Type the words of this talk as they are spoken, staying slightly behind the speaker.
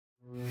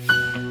I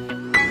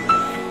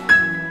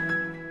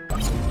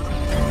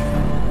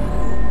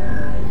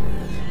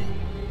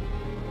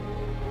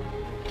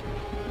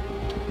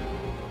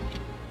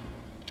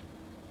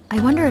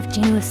wonder if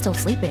Jinwoo is still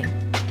sleeping.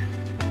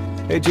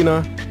 Hey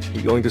Gina,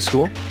 you going to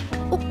school?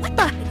 Oh, what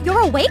the? You're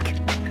awake?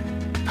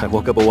 I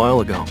woke up a while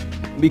ago.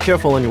 Be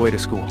careful on your way to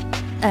school.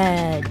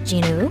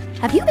 Jinwoo,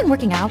 have you been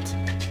working out?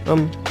 A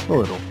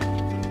little.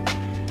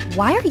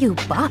 Why are you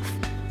buff?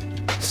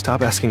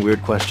 Stop asking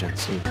weird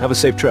questions and have a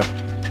safe trip.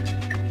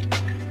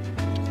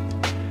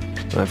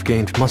 I've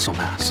gained muscle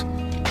mass.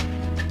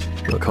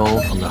 A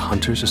call from the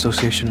Hunters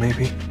Association,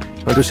 maybe?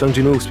 Hunter Sung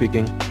Jinwoo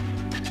speaking.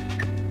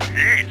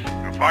 Jeez,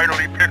 you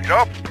finally picked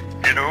up.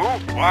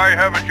 Jinwoo, why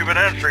haven't you been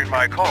answering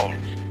my calls?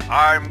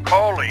 I'm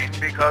calling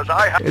because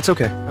I have... It's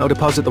okay. I'll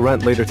deposit the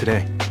rent later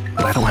today.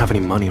 But I don't have any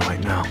money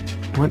right now.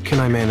 What can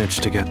I manage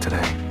to get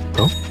today?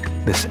 Oh,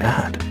 this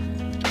ad.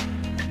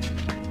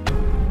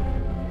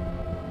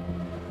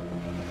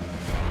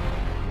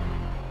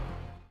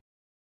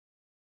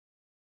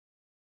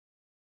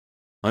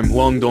 I'm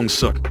Hwang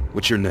Dongsuk.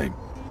 What's your name?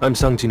 I'm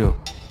Sung Jinwoo.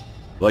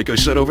 Like I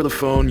said over the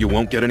phone, you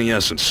won't get any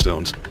essence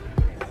stones.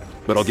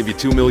 But I'll give you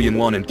 2 million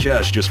won in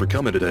cash just for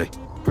coming today.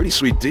 Pretty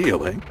sweet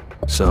deal, eh?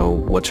 So,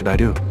 what should I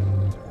do?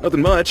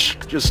 Nothing much.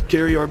 Just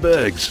carry our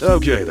bags.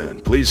 Okay then,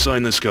 please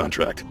sign this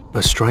contract.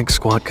 A strike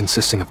squad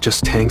consisting of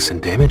just tanks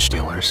and damage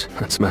dealers?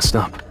 That's messed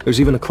up.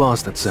 There's even a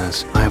clause that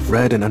says, I have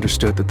read and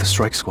understood that the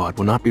strike squad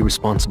will not be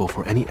responsible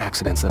for any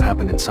accidents that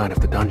happen inside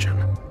of the dungeon.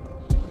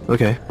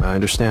 Okay, I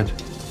understand.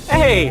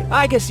 Hey,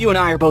 I guess you and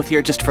I are both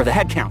here just for the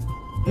head count.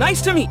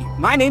 Nice to meet you.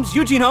 My name's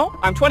Eugene-ho,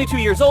 I'm 22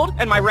 years old,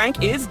 and my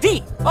rank is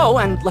D. Oh,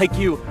 and like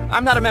you,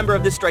 I'm not a member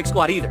of this strike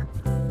squad either.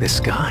 This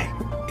guy,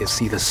 is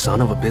he the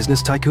son of a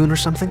business tycoon or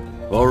something?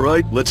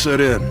 Alright, let's head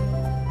in.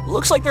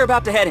 Looks like they're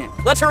about to head in.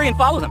 Let's hurry and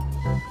follow them.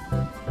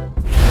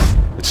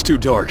 It's too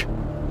dark.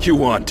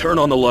 Q1, turn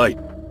on the light.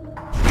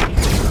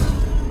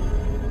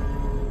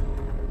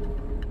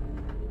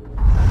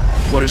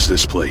 What is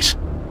this place?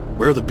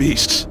 Where are the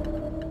beasts?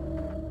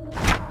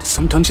 Do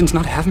some dungeons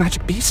not have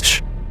magic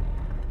beasts?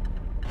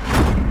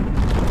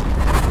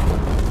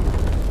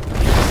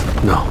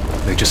 No,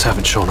 they just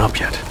haven't shown up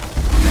yet.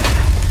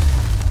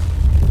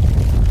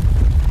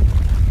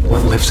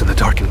 What lives in the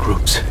darkened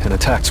groups and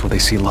attacks when they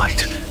see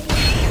light?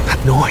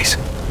 That noise!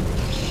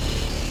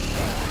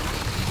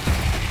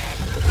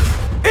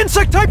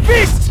 Insect-type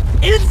beasts!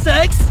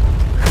 Insects?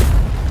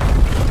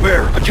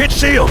 Where? I can't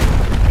see them!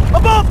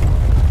 Above!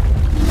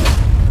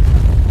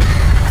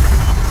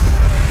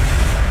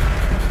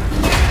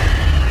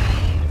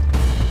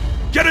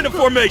 Get into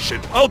formation!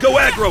 I'll go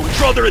aggro and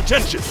draw their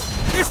attention!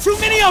 There's too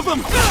many of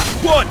them!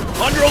 1,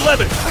 on your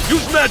 11,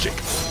 use magic!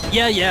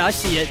 Yeah, I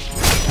see it.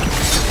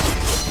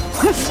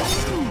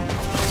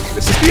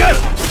 This is the end!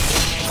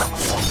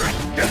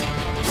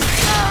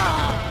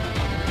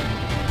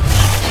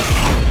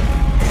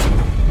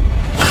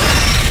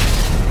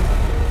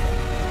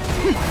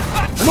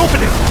 An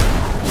opening!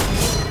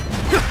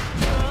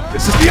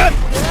 This is the end!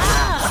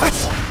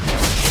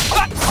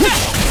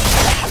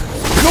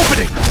 An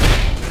opening!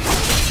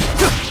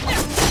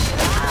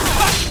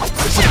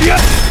 This is the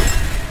end!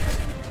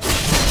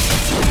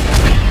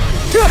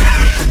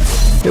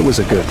 It was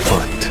a good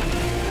fight.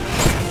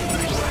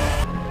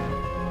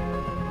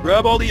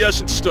 Grab all the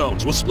essence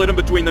stones. We'll split them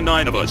between the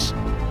 9 of us.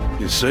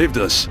 You saved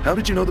us. How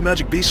did you know the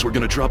magic beasts were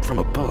gonna drop from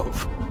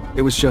above?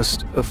 It was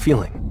just a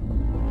feeling.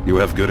 You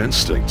have good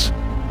instincts.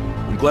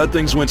 I'm glad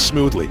things went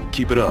smoothly.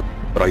 Keep it up.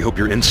 But I hope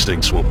your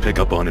instincts won't pick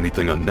up on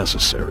anything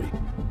unnecessary.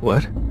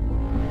 What?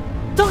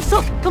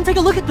 Dongsuk, come take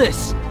a look at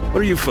this!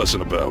 What are you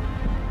fussing about?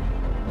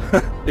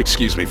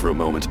 Excuse me for a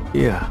moment.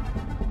 Yeah.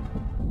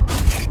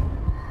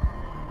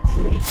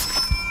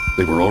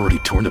 They were already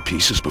torn to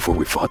pieces before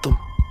we fought them?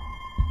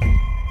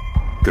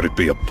 Could it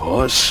be a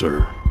boss,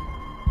 or...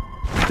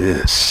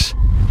 This...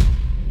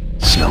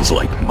 smells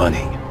like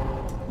money.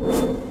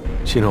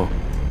 Chino,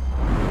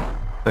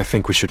 I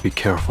think we should be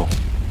careful.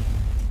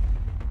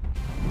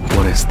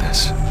 What is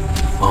this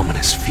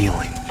ominous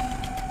feeling?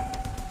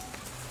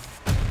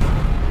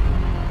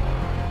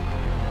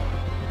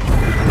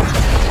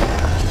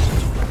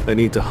 I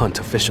need to hunt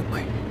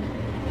efficiently.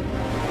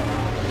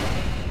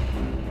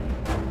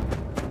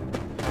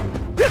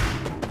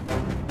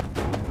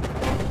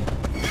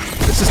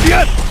 This is the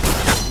end!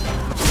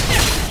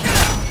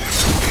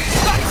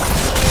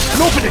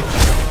 An opening!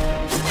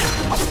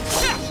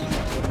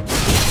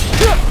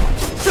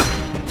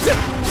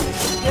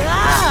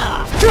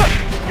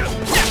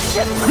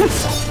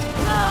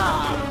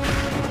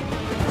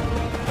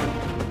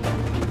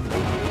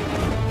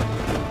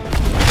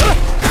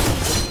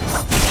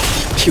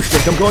 You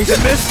think I'm going to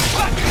miss?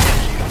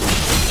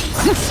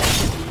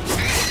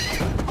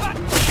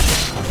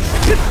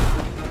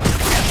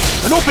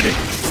 An opening!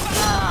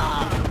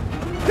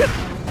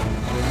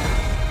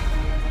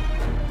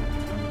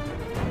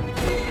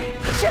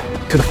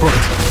 Confront.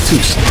 Too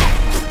slow.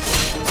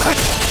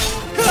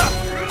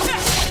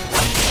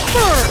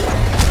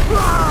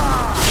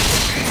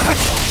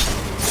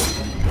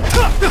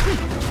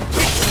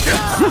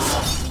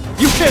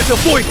 You Can't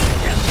avoid it!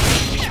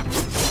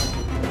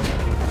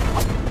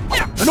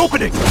 An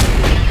opening!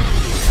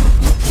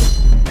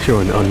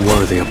 You're an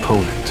unworthy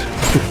opponent.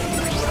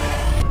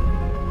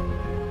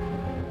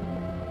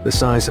 The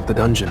size of the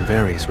dungeon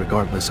varies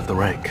regardless of the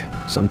rank.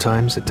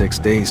 Sometimes it takes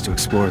days to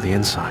explore the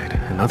inside,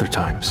 and other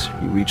times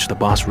you reach the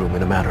boss room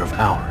in a matter of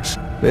hours.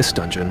 This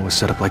dungeon was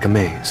set up like a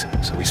maze,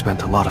 so we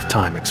spent a lot of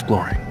time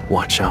exploring.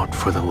 Watch out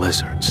for the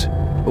lizards.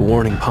 A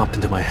warning popped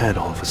into my head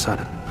all of a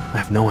sudden. I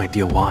have no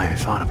idea why I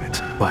thought of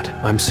it, but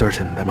I'm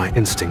certain that my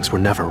instincts were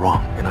never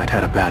wrong, and I'd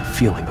had a bad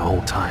feeling the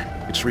whole time.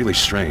 It's really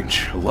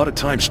strange. A lot of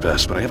time's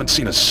passed, but I haven't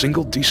seen a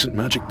single decent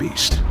magic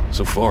beast.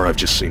 So far, I've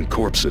just seen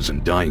corpses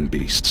and dying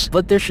beasts.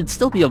 But there should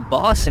still be a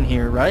boss in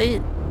here,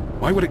 right?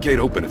 Why would a gate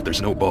open if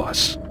there's no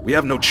boss? We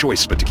have no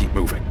choice but to keep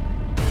moving.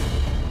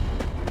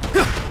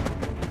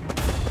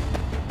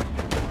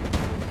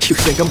 You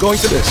think I'm going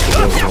to this?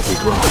 Will really help me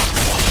grow.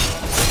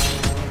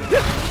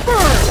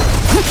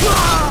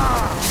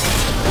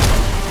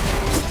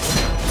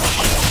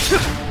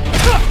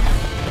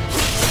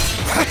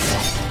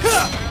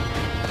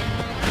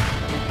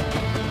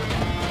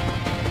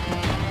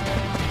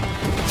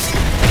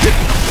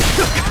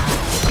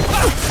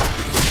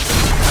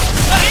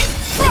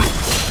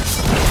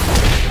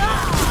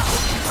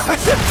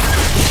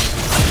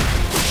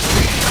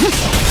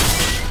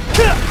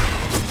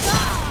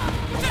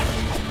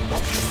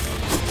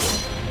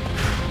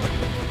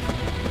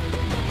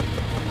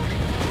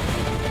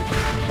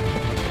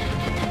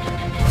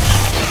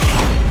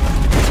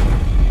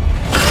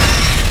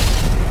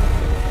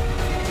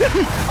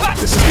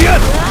 This is the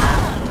end!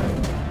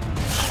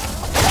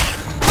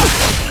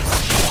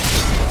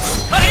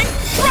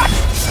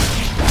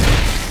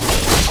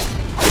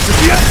 This is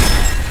the end!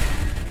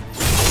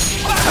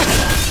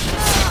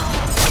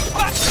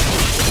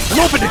 An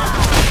opening!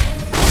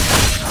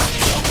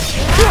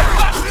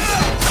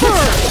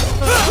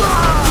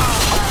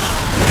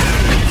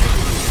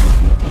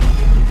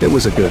 It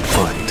was a good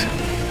fight.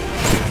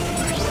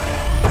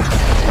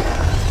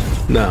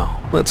 Now,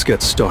 let's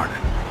get started.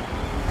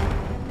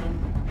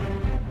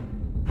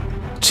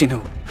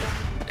 Jinwoo,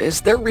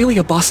 is there really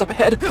a boss up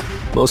ahead?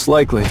 Most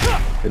likely.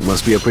 It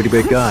must be a pretty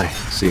big guy,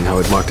 seeing how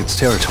it marked its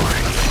territory.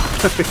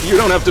 You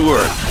don't have to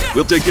worry.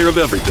 We'll take care of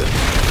everything.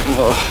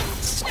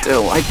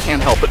 Still, I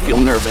can't help but feel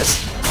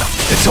nervous.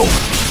 It's over.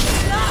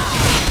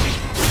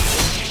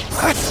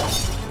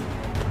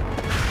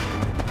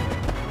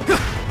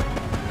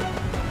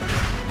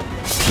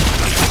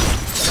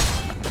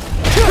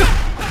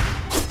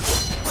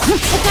 I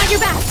got your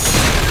back!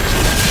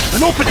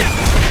 An opening!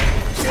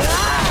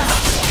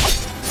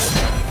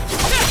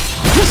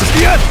 This is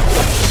the end!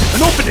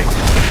 An opening!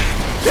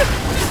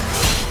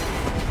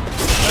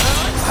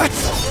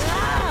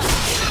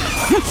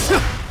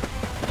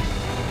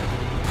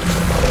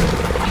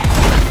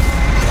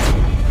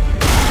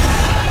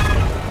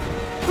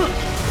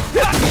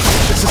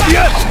 This is the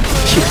end!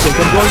 You think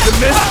I'm going to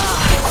miss?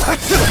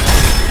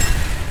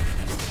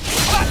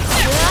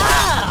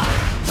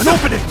 An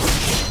opening!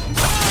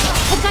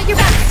 I got your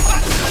back!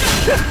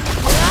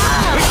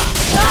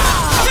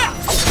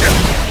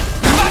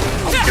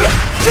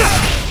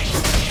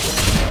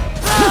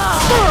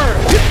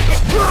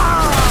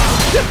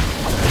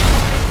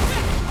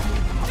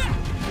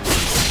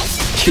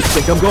 You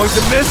think I'm going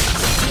to miss?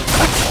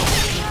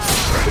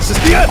 This is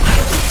the end!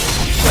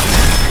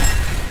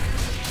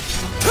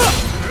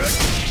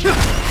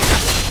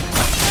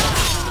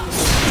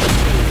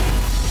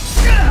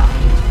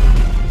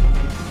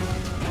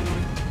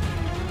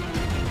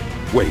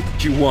 Wait,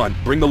 Q1,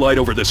 bring the light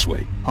over this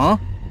way. Huh?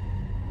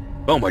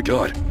 Oh my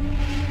god.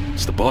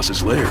 It's the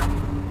boss's lair.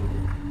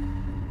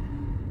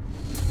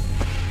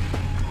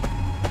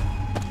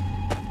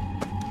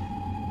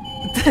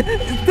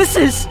 This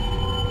is...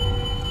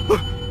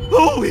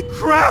 Holy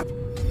crap!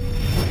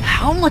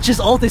 How much is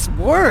all this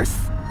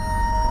worth?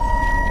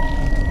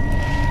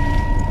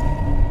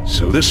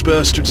 So this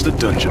bastard's the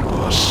dungeon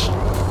boss.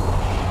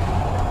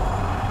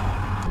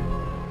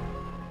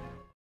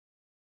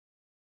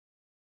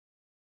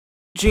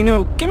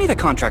 Jinwoo, give me the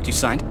contract you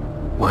signed.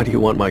 Why do you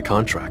want my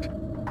contract?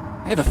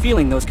 I have a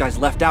feeling those guys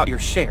left out your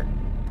share.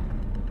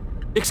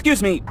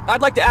 Excuse me,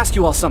 I'd like to ask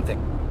you all something.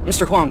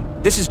 Mr.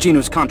 Hwang, this is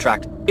Jinwoo's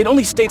contract. It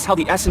only states how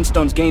the essence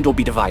stones gained will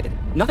be divided.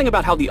 Nothing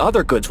about how the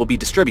other goods will be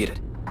distributed.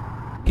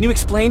 Can you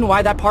explain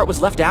why that part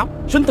was left out?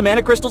 Shouldn't the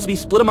mana crystals be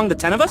split among the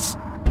 10 of us?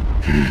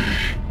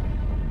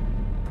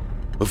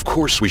 Of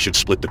course we should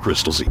split the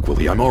crystals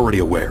equally, I'm already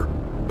aware.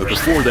 But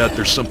before that,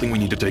 there's something we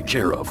need to take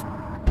care of.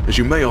 As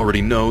you may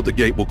already know, the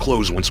gate will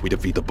close once we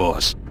defeat the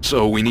boss.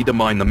 So we need to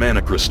mine the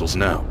mana crystals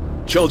now.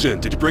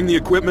 Cheljin, did you bring the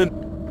equipment?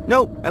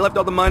 Nope, I left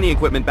all the mining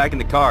equipment back in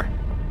the car.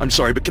 I'm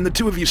sorry, but can the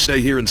two of you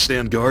stay here and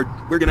stand guard?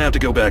 We're gonna have to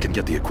go back and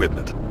get the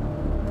equipment.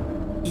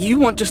 You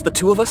want just the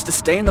two of us to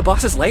stay in the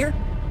boss's lair?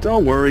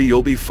 Don't worry,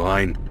 you'll be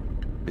fine.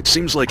 It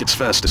seems like it's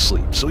fast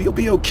asleep, so you'll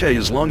be okay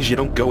as long as you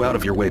don't go out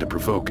of your way to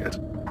provoke it.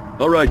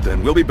 Alright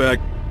then, we'll be back.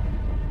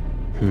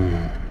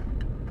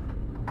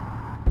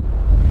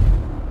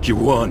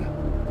 Q1.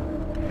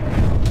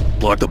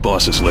 Block the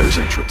boss's lair's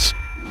entrance.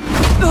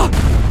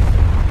 Ugh!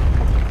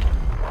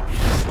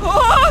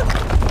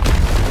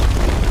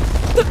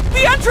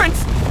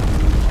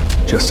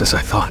 Just as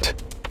I thought.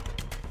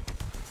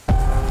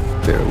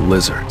 They're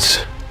lizards.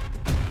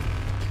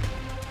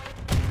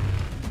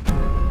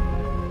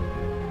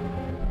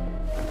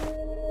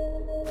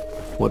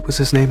 What was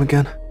his name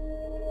again?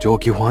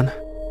 Hwang?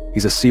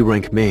 He's a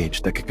C-rank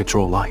mage that can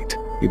control light.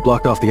 He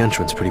blocked off the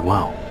entrance pretty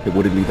well. It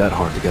wouldn't be that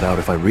hard to get out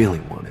if I really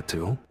wanted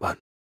to, but...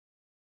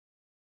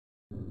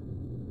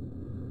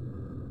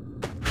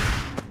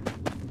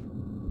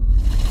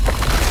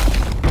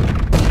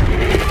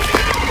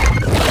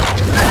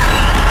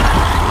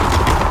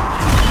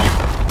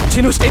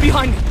 Jinwoo, stay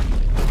behind me!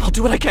 I'll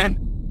do what I can.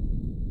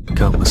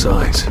 Countless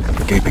eyes,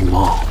 a gaping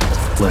maw,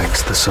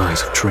 legs the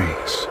size of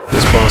trees.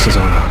 This boss is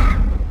on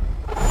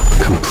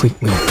a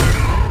completely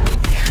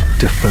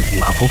different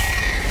level.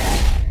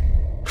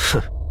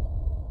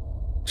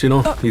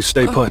 Jinwoo, you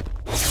stay put.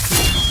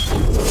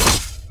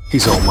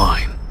 He's all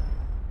mine.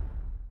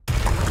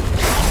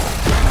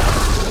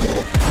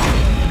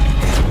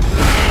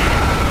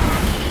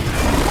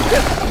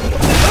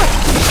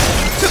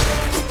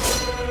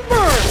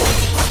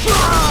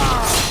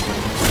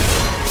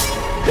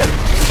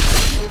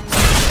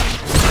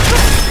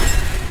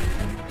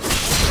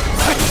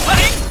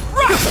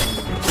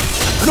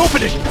 An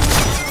opening!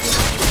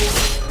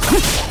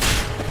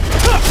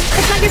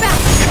 It's on your back!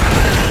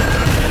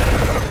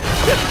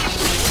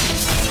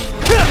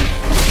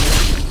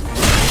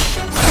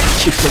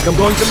 You think I'm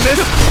going to miss?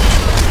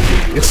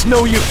 It's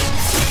no use.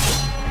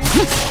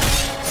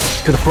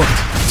 To the front.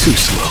 Too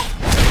slow.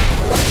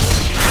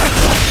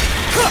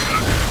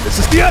 This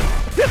is the end!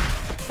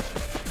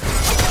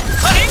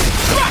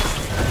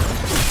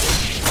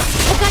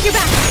 It's on your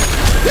back!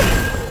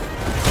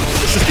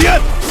 This is the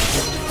end!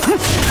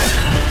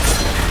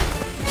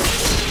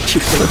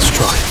 Let's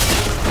try.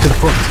 To the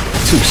front.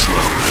 Too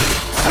slow.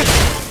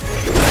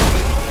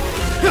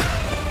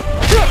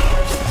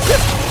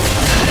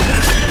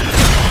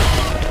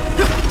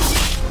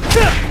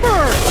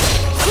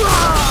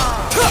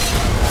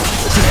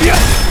 This is the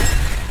end!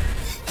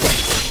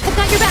 It's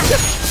on your back!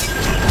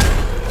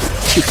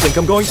 You think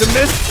I'm going to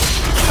miss?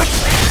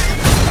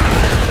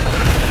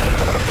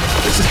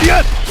 This is the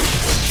end!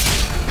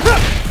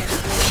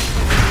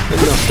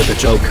 Enough that the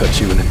I'll cut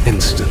you in an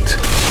instant.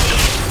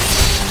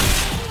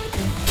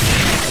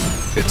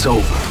 It's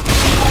over.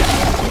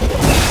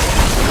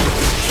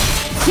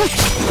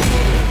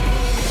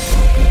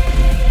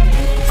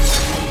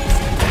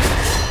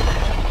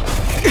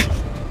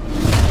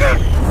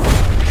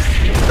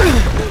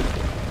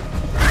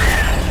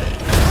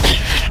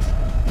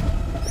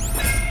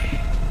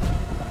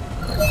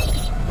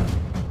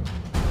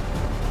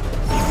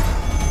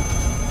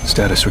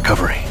 Status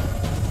recovery.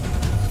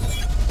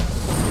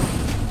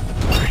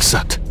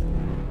 Accept.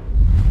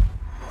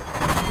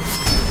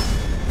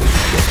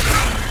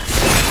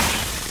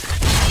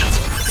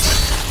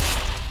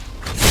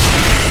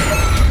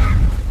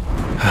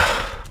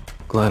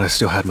 Glad I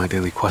still had my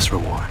daily quest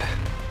reward.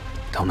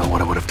 Don't know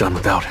what I would have done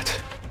without it.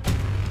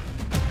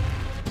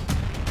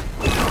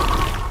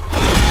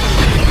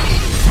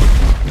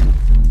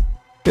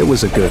 It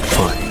was a good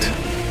fight.